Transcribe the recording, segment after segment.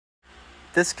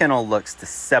This kennel looks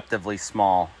deceptively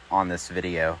small on this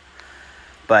video,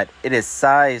 but it is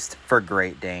sized for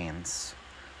Great Danes.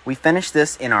 We finished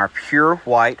this in our pure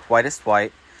white, whitest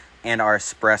white, and our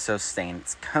espresso stain.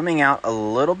 It's coming out a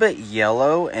little bit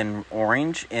yellow and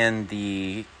orange in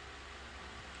the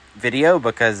video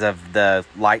because of the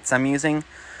lights I'm using,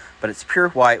 but it's pure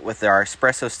white with our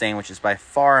espresso stain, which is by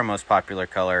far our most popular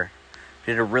color.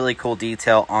 We did a really cool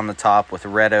detail on the top with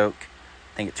red oak.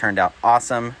 I think it turned out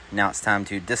awesome. Now it's time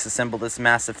to disassemble this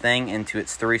massive thing into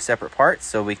its 3 separate parts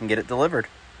so we can get it delivered.